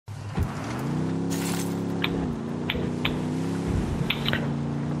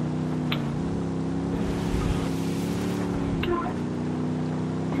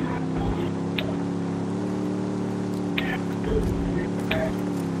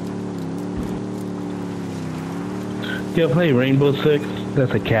You ever play Rainbow Six?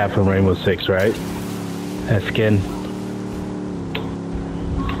 That's a cat from Rainbow Six, right? That skin.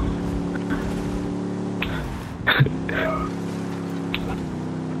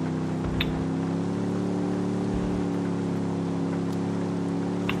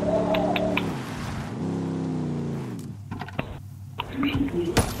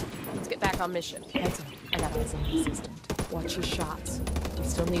 Let's get back on mission. Heads up. I got eyes on the assistant. Watch your shots. We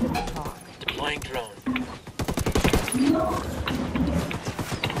still need him to talk. Deploying drone.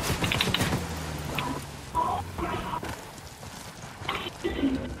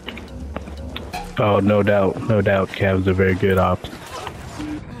 Oh, no doubt. No doubt. Cavs are very good ops.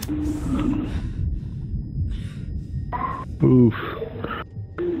 Oof.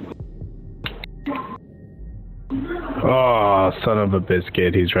 Oh, son of a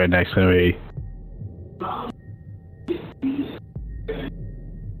biscuit. He's right next to me.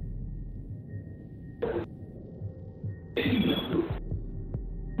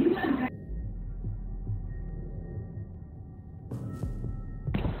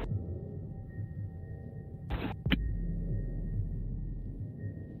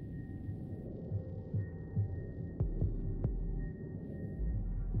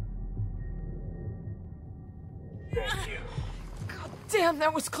 Thank you. God damn,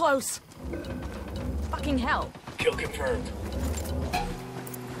 that was close. Fucking hell. Kill confirmed.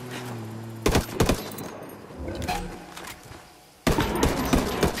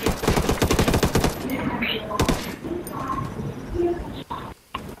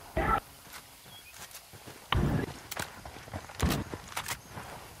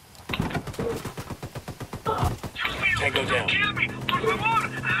 Tango down. Kill me, por favor.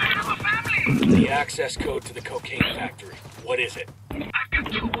 I have a family. The access code to the cocaine factory. What is it? I've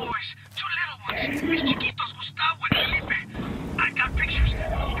got two boys, two little ones. Mis chiquitos, Gustavo and Felipe. I got pictures.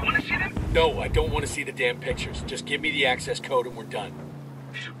 You want to see them? No, I don't want to see the damn pictures. Just give me the access code and we're done.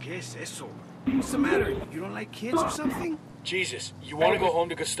 ¿Pero qué es eso? What's the matter? You don't like kids or something? Jesus, you want to go home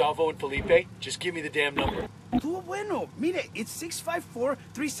to Gustavo and Felipe? Just give me the damn number. Tuvo bueno. Mire, it's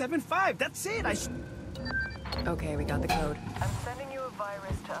 654-375. That's it. Okay, we got the code. I'm sending you a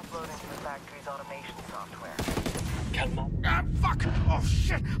virus to upload into the factory's automation software. Calma. Ah, fuck! Oh,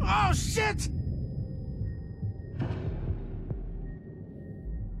 shit! Oh, shit!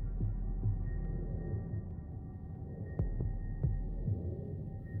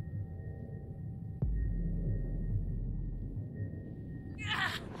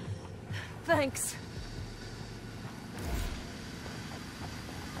 Thanks.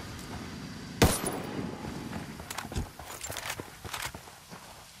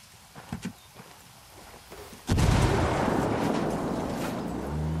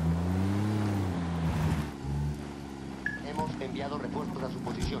 Hemos enviado refuerzos a su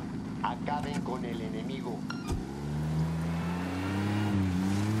posición. Acaben con el enemigo.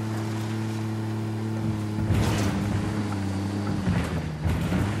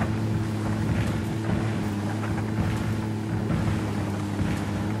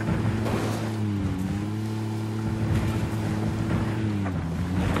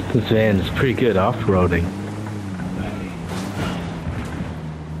 This van is pretty good off-roading.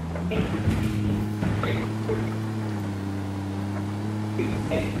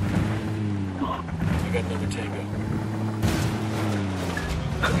 I got another tango.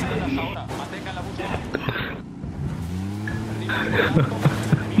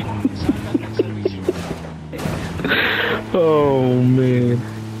 Oh, man.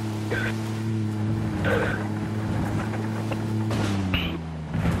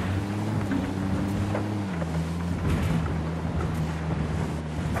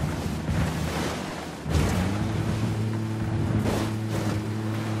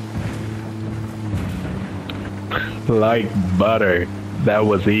 Like butter. That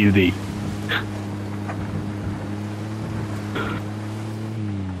was easy.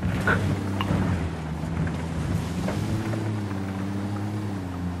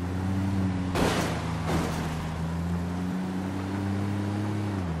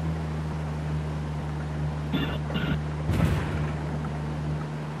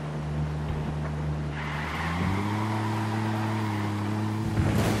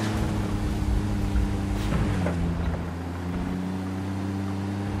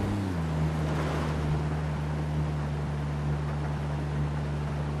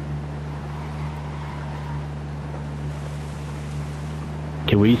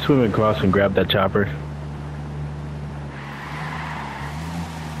 Can we swim across and grab that chopper?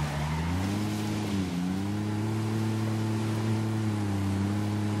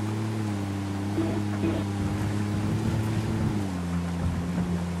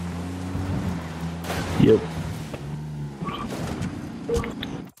 Yep.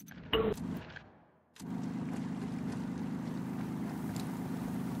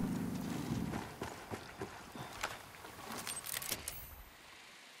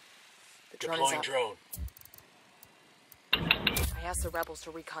 Drone is Deploying up. drone. I asked the rebels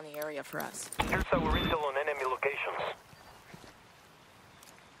to recon the area for us. Here's our intel on enemy locations.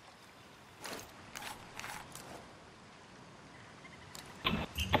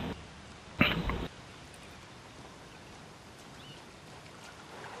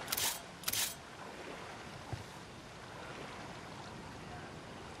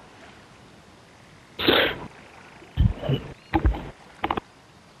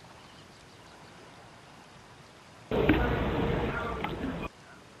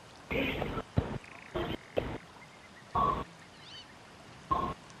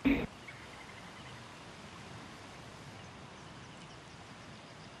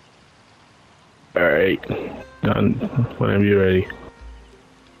 Alright. Done. Whenever you're ready.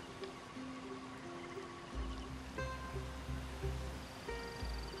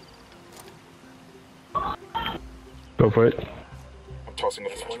 Go for it. I'm tossing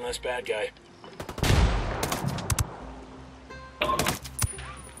with one less bad guy.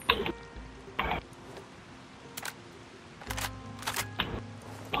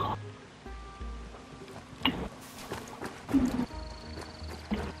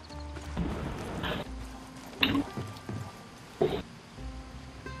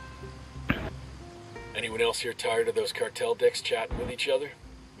 Anyone else here tired of those cartel dicks chatting with each other?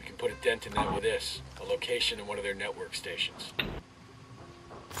 We can put a dent in that with this. A location in one of their network stations.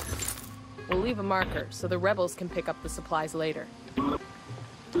 We'll leave a marker so the rebels can pick up the supplies later.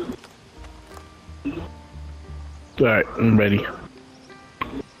 Alright, I'm ready.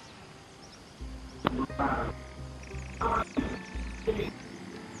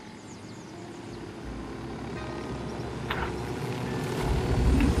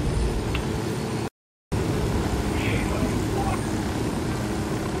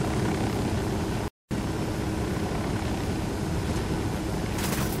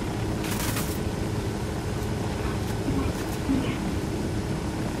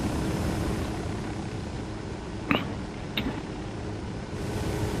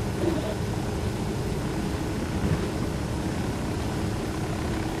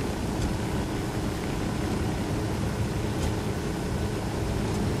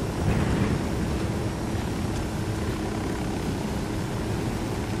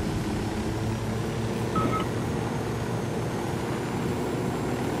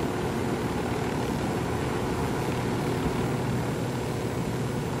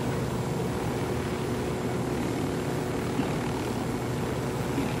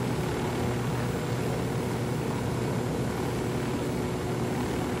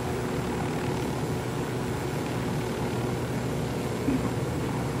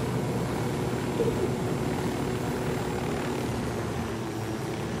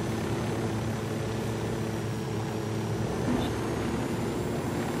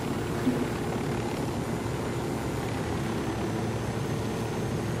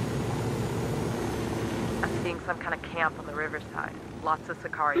 Some kind of camp on the riverside. Lots of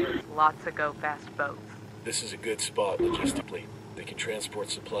Sicarios, lots of go-fast boats. This is a good spot logistically. They can transport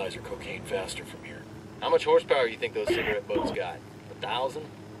supplies or cocaine faster from here. How much horsepower you think those cigarette boats got? 1,000?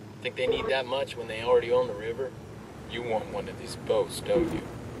 Think they need that much when they already own the river? You want one of these boats, don't you?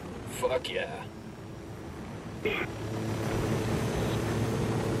 Fuck yeah.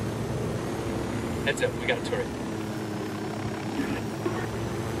 Heads up, we got a turret.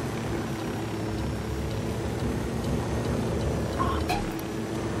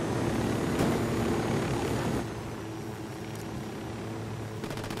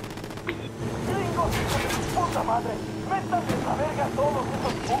 ¡Puta madre! ¡Métanle la verga a todos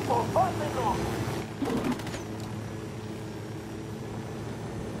esos putos! ¡Pásenlos!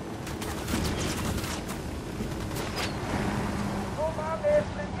 ¡No mames!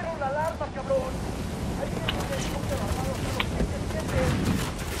 ¡Le dieron la alarma, cabrón! ¡Ahí viene un helicóptero armado!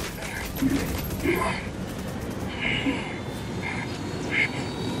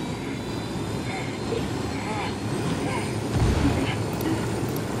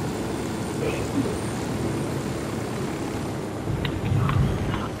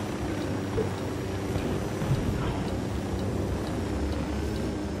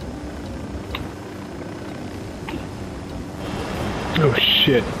 Oh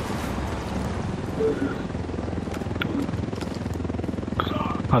shit.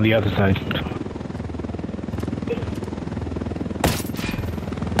 On the other side.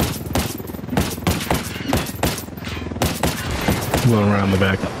 Going around the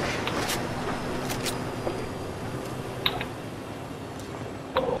back.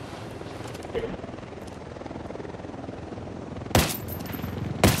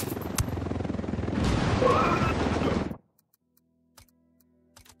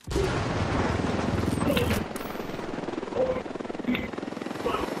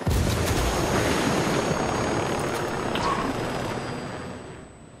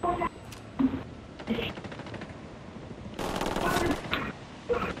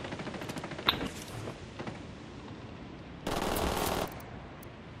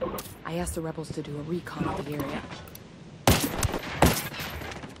 asked the rebels to do a recon of the area.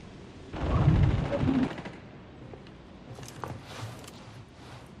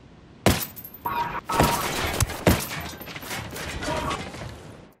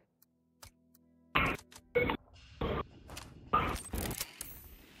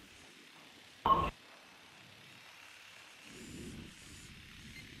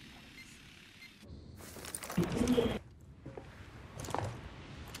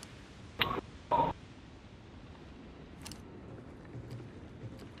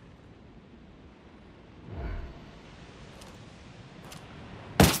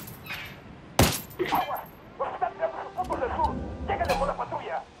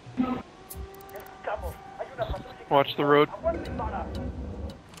 Watch the road.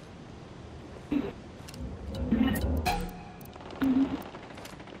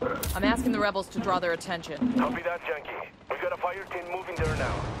 I'm asking the rebels to draw their attention. Copy that, Yankee. We got a fire team moving there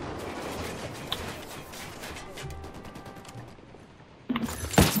now.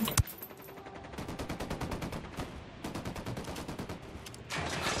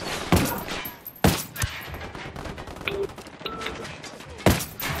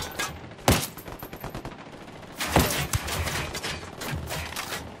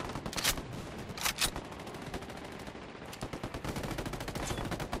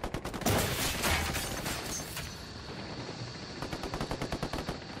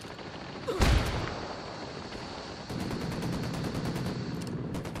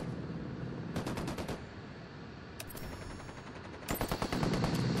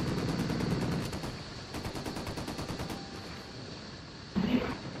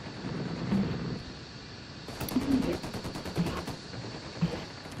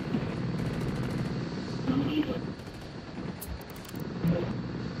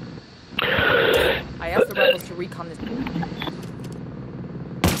 I asked the rebels to recon this.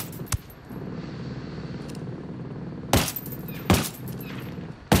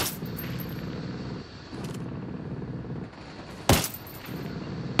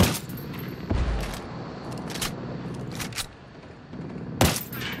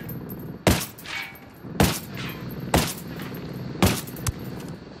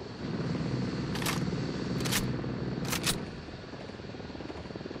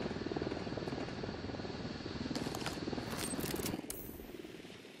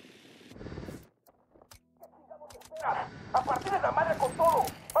 ¡A partir de la madre con todo!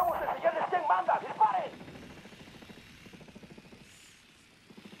 ¡Vamos a enseñarles quién manda! ¡Disparen!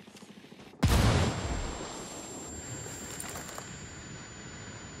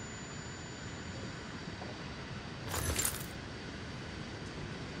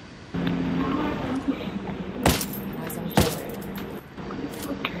 Eyes on the generator.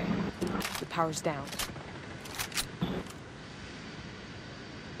 The power's down.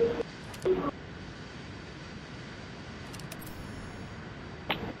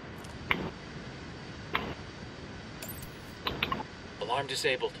 Alarm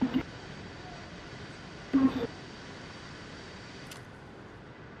disabled.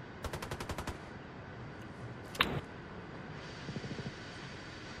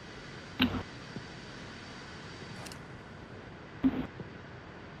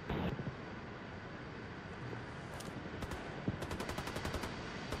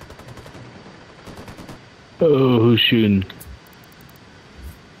 Oh, who's shooting?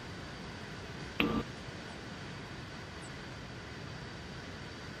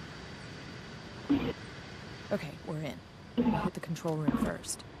 Okay, we're in. We'll hit the control room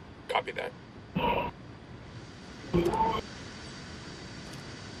first. Copy that.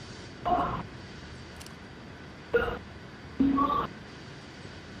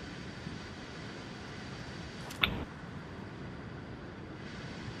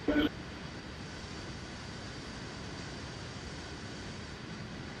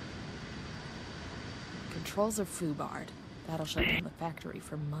 Controls are foobarred. That'll shut down the factory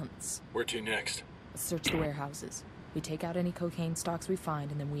for months. Where to next? Let's search the warehouses. We take out any cocaine stocks we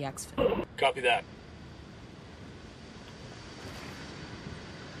find, and then we exfil. Copy that.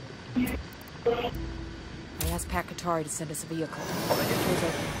 I asked Pat Katari to send us a vehicle. The door's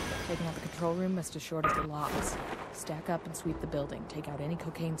open. Taking out the control room must assured us the locks. Stack up and sweep the building. Take out any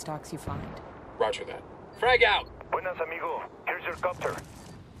cocaine stocks you find. Roger that. Frag out! Buenas, amigo. Here's your copter.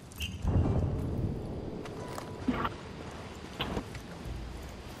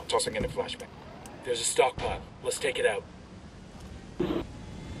 I'm tossing in a flashbang. There's a stockpile. Let's take it out.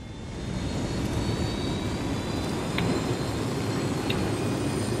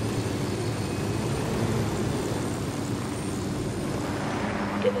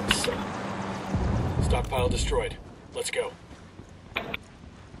 Give him a sec. Stockpile destroyed. Let's go.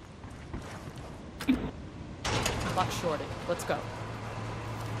 Lot shorted. Let's go.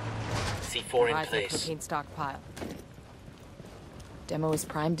 C4 in Arrive at the place. cocaine stockpile. Demo is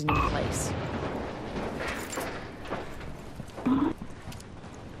primed and in place.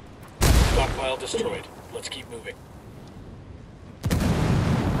 Stockpile destroyed. Let's keep moving.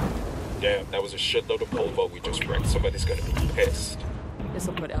 Damn, that was a shitload of Polvo we just wrecked. Somebody's gonna be pissed.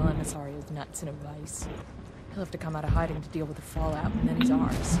 This'll put El Emisario's nuts in a vice. He'll have to come out of hiding to deal with the fallout, and then he's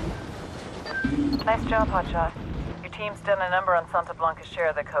ours. Nice job, Hotshot. Your team's done a number on Santa Blanca's share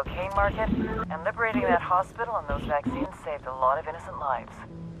of the cocaine market, and liberating that hospital and those vaccines saved a lot of innocent lives.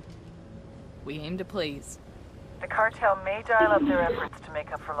 We aim to please. The cartel may dial up their efforts to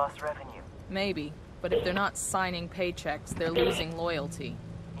make up for lost revenue. Maybe, but if they're not signing paychecks, they're losing loyalty.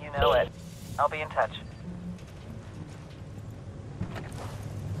 You know it. I'll be in touch.